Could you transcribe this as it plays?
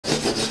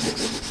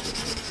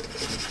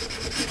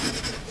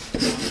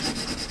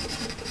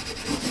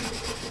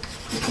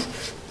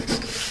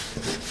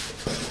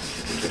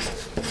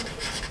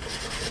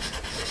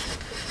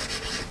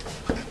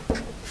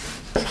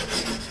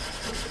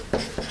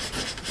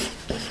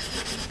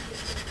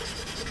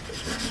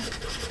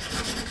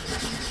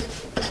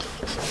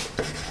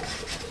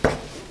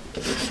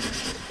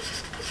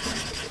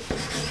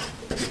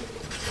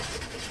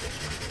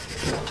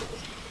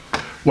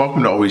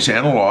Welcome to Always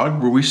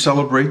Analog, where we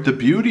celebrate the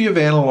beauty of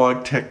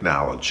analog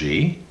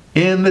technology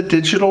in the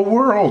digital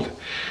world.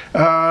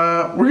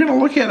 We're going to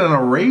look at an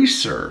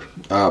eraser,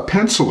 a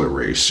pencil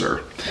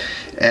eraser.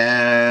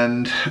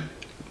 And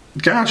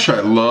gosh, I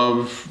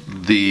love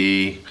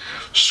the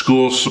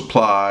school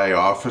supply,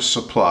 office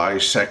supply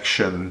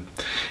section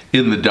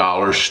in the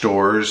dollar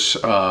stores,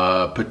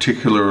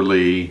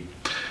 particularly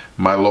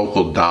my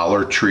local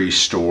Dollar Tree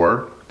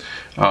store.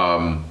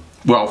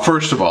 Well,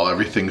 first of all,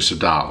 everything's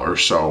 $1,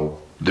 so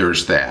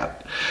there's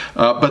that.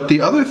 But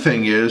the other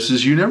thing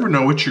is you never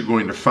know what you're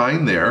going to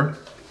find there.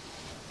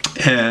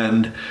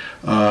 And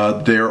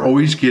they're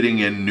always getting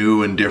in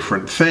new and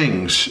different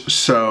things.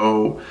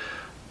 So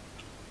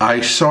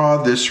I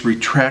saw this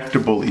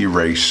retractable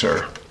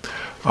eraser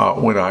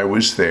when I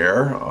was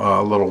there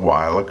a little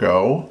while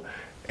ago.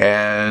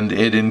 And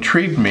it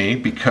intrigued me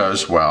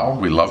because, well,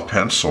 we love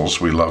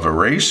pencils, we love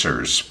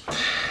erasers.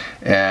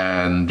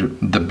 And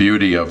the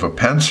beauty of a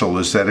pencil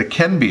is that it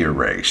can be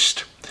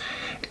erased.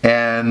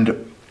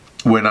 And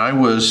when I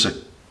was a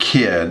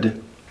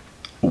kid,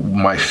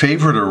 my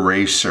favorite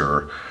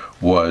eraser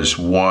was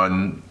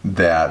one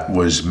that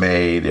was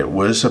made, it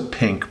was a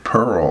pink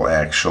pearl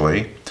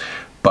actually,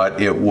 but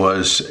it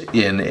was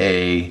in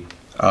a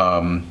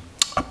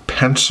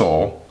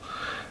pencil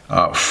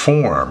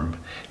form,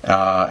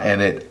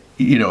 and it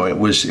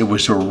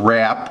was a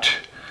wrapped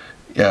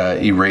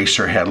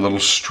eraser, had a little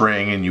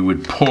string, and you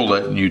would pull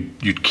it and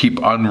you'd keep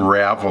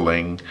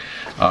unraveling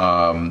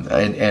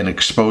and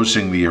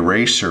exposing the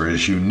eraser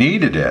as you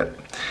needed it.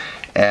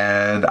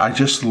 And I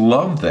just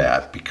loved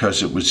that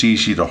because it was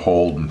easy to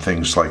hold and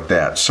things like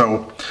that.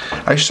 So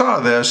I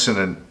saw this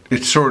and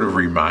it sort of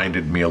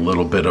reminded me a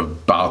little bit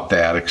about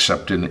that,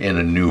 except in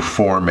a new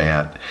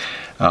format.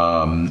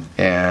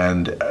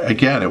 And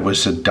again, it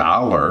was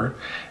 $1,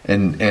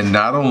 and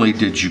not only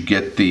did you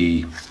get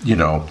the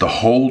the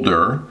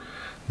holder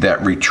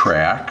that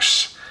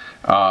retracts,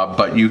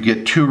 but you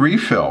get 2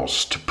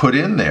 refills to put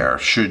in there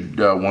should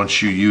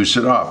once you use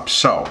it up.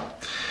 So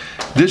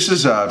this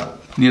is a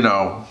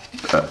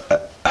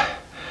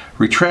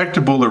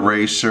retractable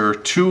eraser,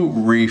 2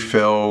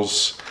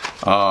 refills.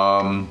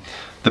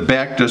 The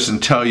back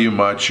doesn't tell you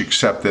much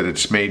except that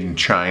it's made in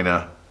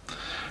China.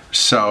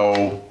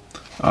 So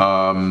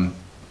I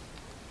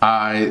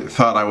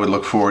thought I would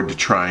look forward to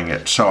trying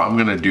it. So I'm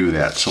going to do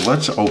that. So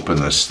let's open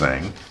this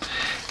thing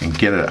and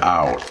get it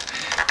out.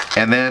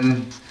 And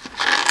then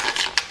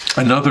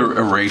another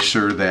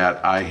eraser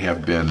that I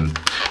have been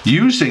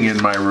using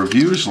in my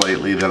reviews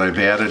lately that I've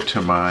added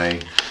to my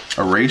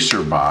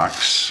eraser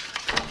box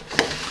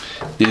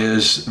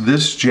is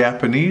this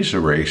Japanese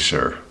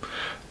eraser,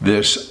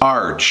 this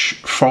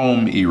Arch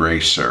foam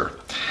eraser.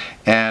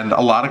 And a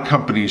lot of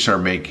companies are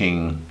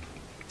making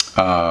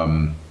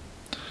foam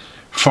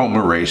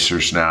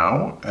erasers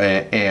now,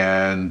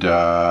 and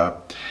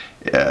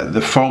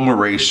the foam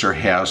eraser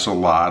has a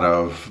lot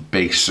of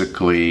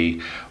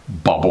basically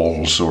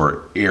bubbles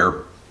or air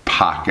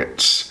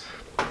pockets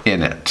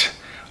in it.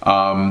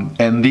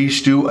 And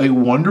these do a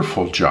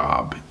wonderful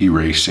job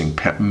erasing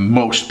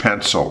most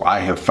pencil I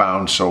have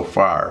found so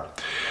far.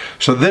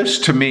 So this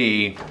to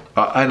me,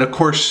 and of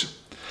course,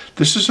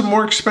 this is a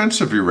more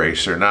expensive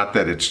eraser. Not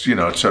that it's,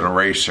 it's an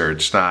eraser.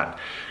 It's not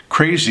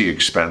crazy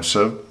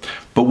expensive,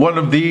 but one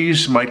of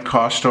these might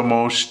cost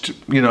almost,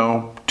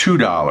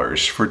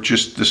 $2 for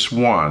just this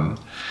one.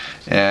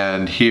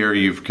 And here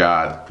you've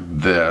got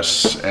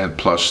this and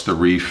plus the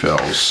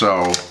refills.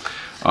 So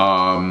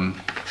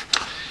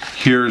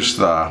here's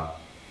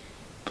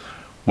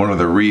one of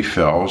the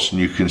refills,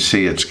 and you can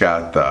see it's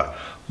got the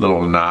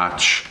little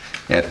notch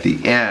at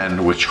the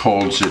end which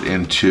holds it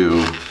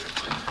into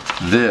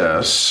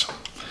this.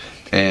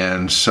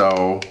 And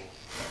so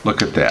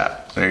look at that.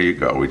 There you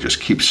go. We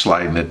just keep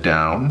sliding it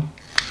down.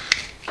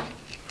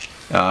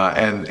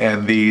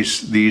 And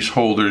these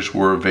holders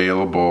were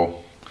available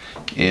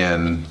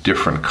in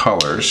different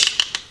colors.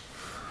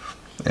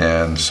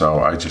 And so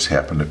I just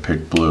happened to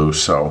pick blue.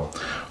 So,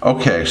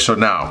 okay, so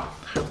now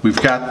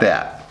we've got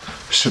that.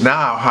 So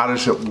now how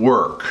does it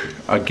work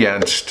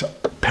against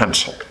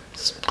pencil?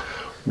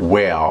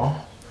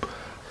 Well,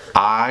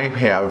 I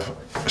have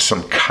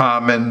some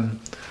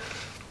common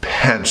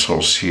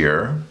pencils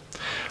here.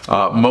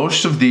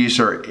 Most of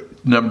these are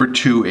number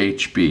 2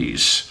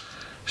 HBs.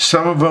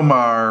 Some of them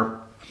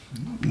are,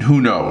 who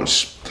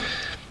knows?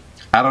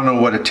 I don't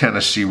know what a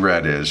Tennessee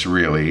Red is,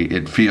 really.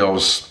 It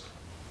feels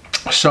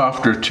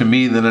softer to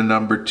me than a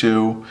number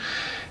 2.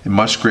 And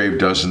Musgrave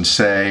doesn't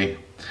say.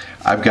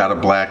 I've got a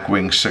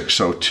Blackwing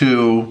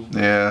 602.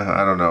 Yeah,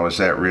 I don't know. Is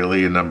that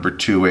really a number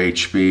 2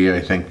 HB?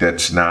 I think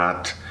that's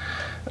not.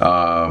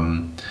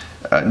 Not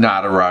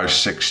a Raj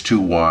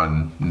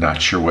 621.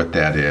 Not sure what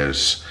that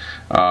is.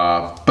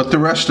 But the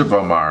rest of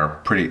them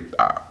are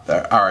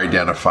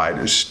identified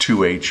as 2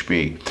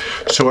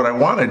 HB. So what I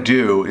want to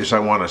do is I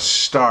want to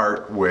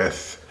start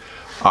with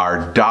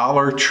our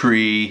Dollar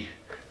Tree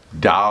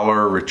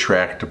Dollar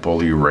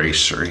Retractable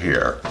Eraser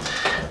here,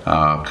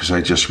 because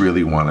I just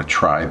really want to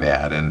try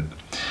that. And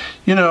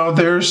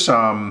there's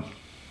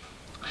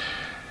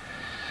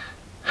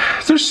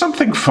there's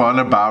something fun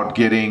about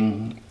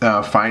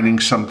finding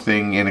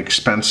something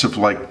inexpensive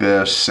like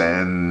this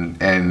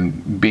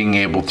and being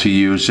able to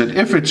use it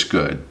if it's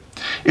good.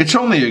 It's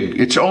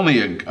only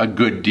a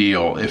good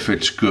deal if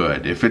it's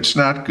good. If it's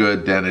not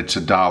good, then it's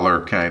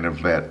 $1 kind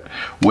of that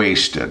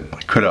wasted.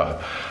 I could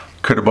have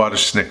bought a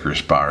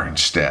Snickers bar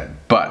instead.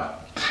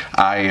 But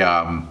I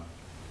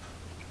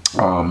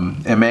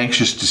am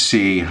anxious to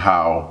see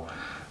how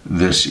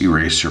this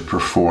eraser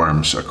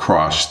performs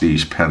across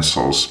these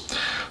pencils.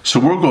 So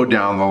we'll go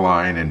down the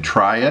line and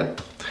try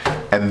it.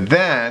 And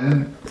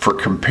then, for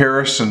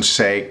comparison's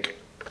sake,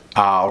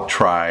 I'll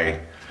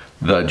try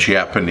the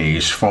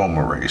Japanese foam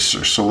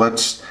eraser. So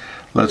let's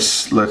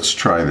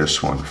try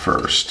this one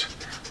first.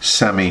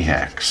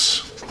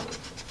 Semi-Hex.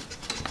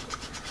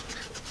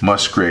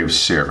 Musgrave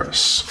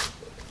Cirrus.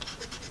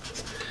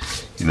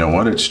 You know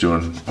what? It's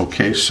doing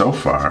okay so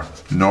far.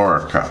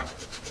 Norica.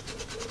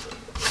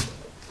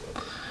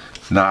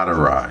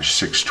 Nataraj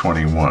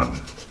 621.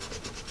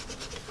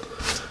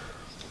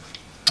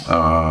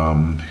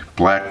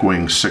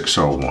 Blackwing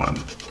 601.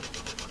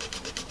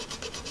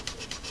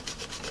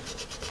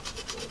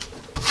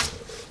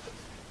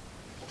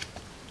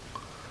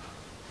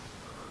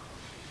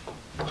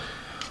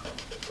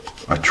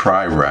 A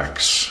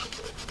Tri-Rex.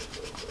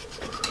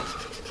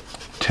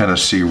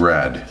 Tennessee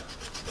Red.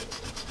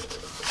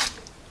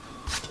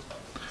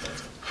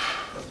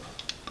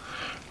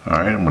 All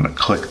right, I'm going to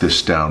click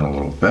this down a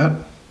little bit.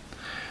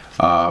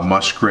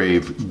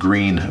 Musgrave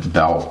Green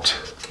Belt.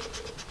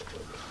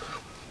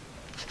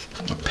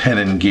 Pen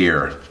and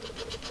Gear.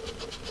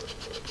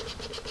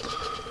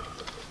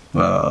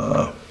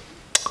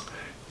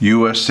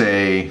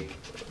 USA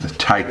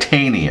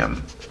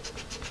Titanium.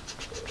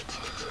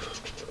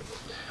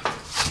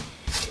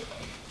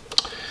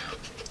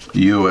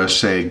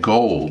 USA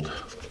Gold.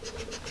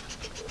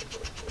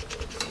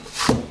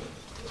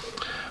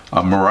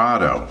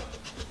 Murado.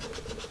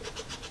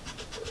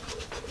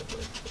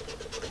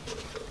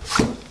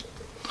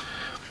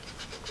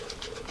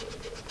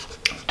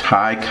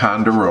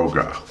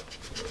 Ticonderoga.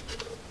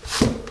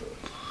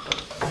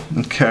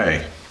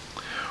 Okay.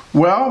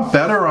 Well,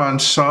 better on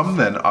some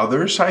than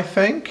others, I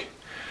think.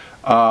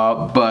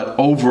 But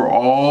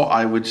overall,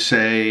 I would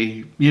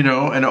say, you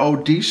know,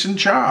 decent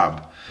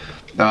job.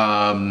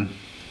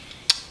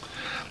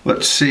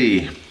 Let's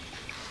see.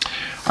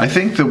 I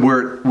think that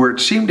where it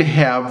seemed to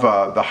have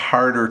the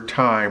harder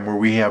time, where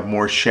we have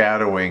more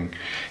shadowing,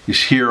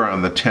 is here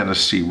on the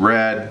Tennessee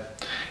Red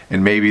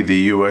and maybe the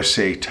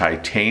USA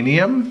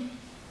Titanium.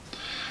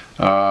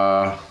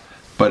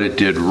 But it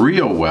did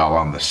real well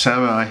on the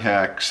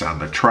Semi-Hex, on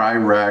the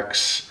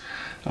Tri-Rex,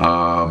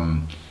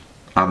 on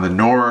the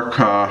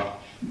Norica.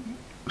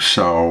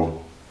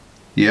 So,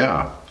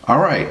 yeah. All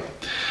right.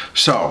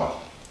 So,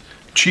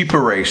 cheap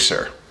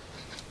eraser.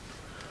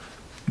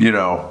 You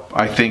know,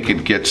 I think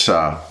it gets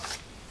a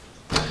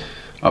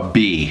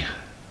B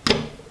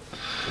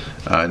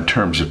in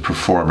terms of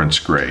performance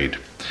grade.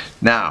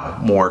 Now,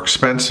 more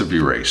expensive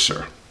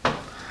eraser.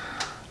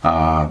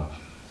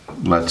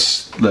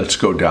 Let's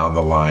go down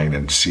the line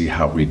and see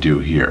how we do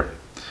here.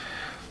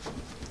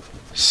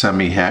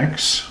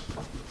 Semi-Hex,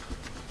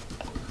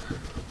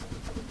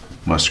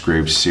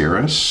 Musgrave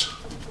Cirrus,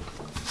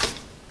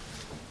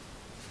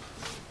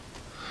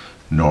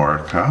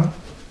 Norica,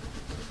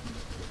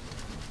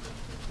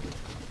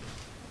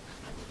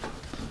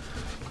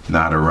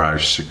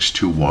 Nataraj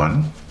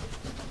 621,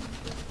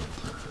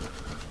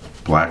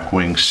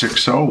 Blackwing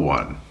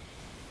 601.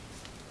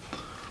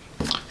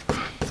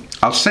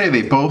 I'll say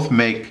they both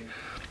make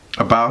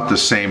about the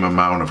same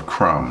amount of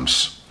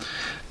crumbs.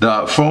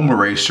 The foam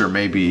eraser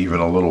may be even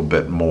a little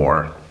bit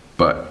more,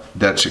 but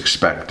that's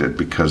expected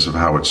because of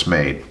how it's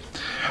made.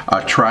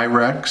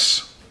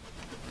 Tri-Rex,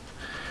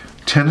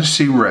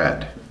 Tennessee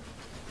Red,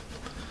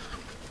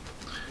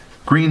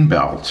 Green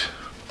Belt,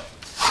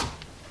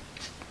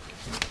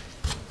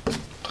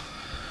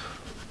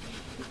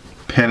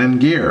 Pen and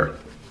Gear,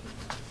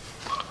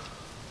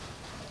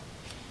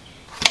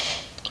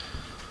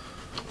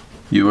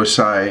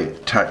 USA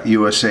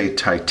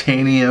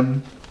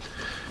Titanium,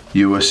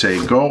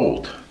 USA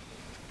Gold,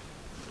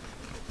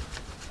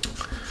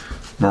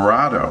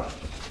 Murado,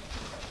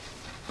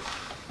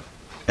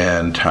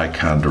 and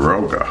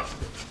Ticonderoga.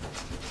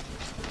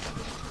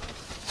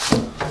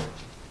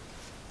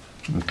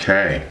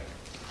 Okay.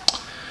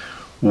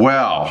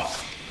 Well,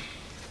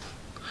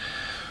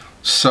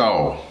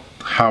 so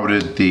how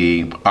did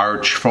the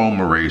Arch foam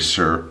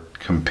eraser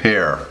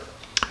compare?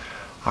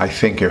 I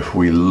think if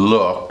we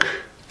look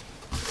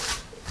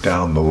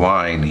down the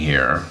line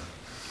here,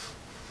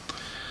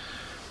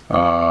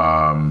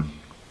 I'm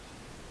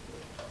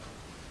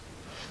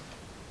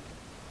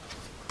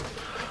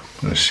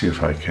going to see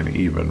if I can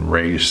even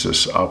raise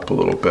this up a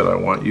little bit. I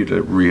want you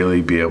to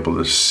really be able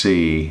to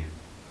see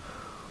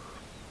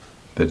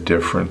the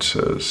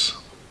differences.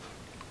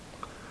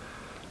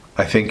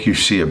 I think you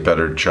see a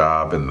better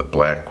job in the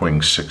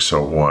Blackwing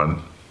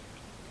 601.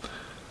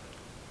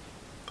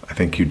 I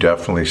think you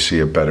definitely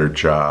see a better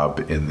job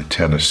in the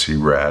Tennessee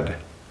Red.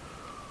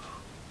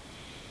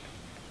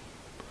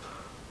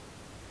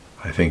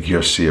 I think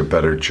you'll see a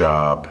better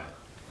job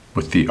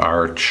with the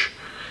arch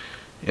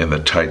and the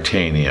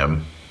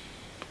titanium.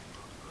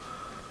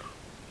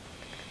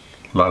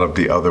 A lot of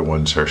the other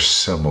ones are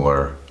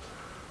similar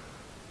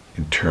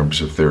in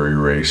terms of their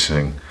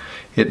erasing.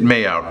 It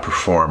may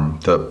outperform,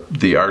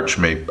 the arch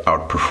may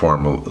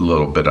outperform a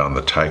little bit on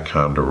the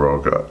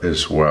Ticonderoga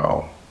as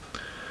well.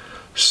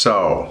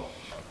 So,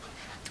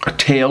 a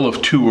tale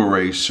of two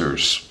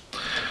erasers.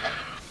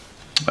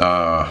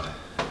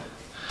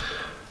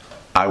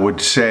 I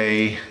would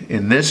say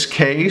in this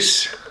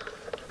case,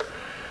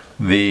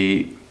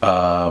 the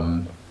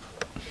foam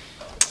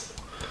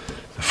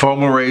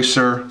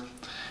eraser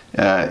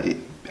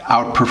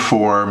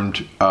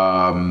outperformed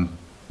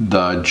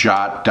the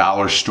Jot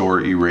dollar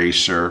store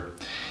eraser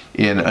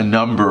in a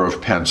number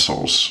of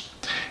pencils.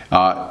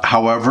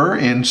 However,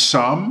 in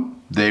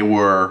some, they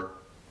were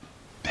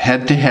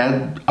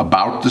head-to-head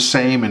about the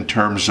same in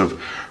terms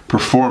of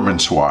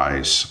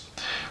performance-wise.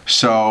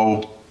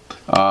 So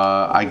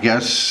I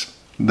guess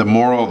the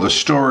moral of the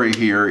story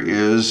here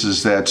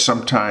is that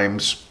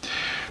sometimes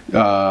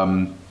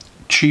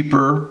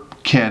cheaper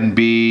can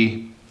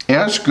be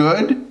as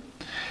good,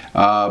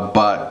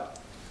 but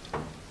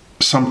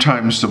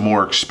sometimes the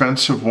more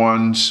expensive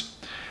ones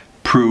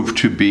prove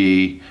to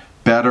be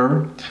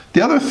better.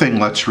 The other thing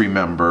let's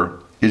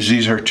remember is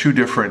these are two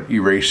different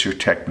eraser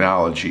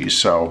technologies.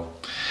 So,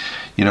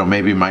 you know,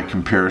 maybe my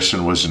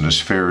comparison wasn't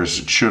as fair as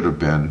it should have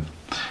been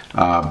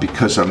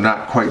because I'm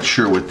not quite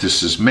sure what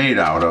this is made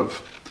out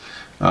of.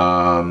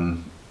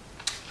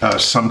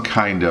 Some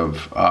kind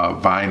of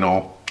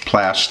vinyl,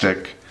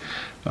 plastic,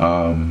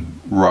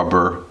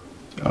 rubber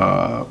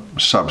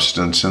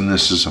substance, and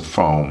this is a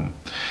foam.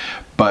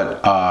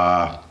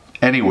 But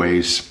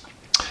anyways,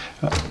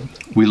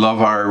 we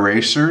love our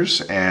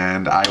erasers,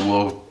 and I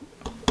will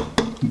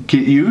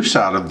get use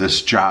out of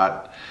this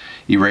Jot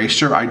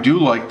eraser. I do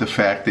like the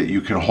fact that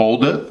you can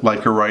hold it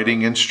like a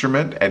writing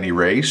instrument and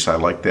erase. I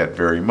like that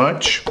very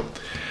much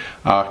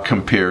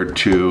compared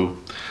to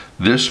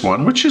this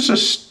one, which is a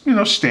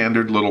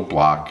standard little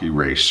block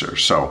eraser.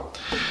 So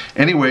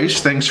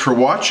anyways, thanks for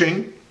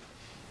watching.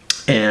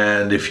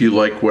 And if you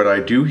like what I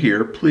do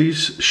here,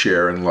 please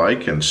share and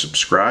like and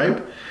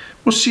subscribe.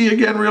 We'll see you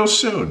again real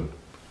soon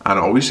on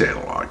Always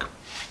Analog.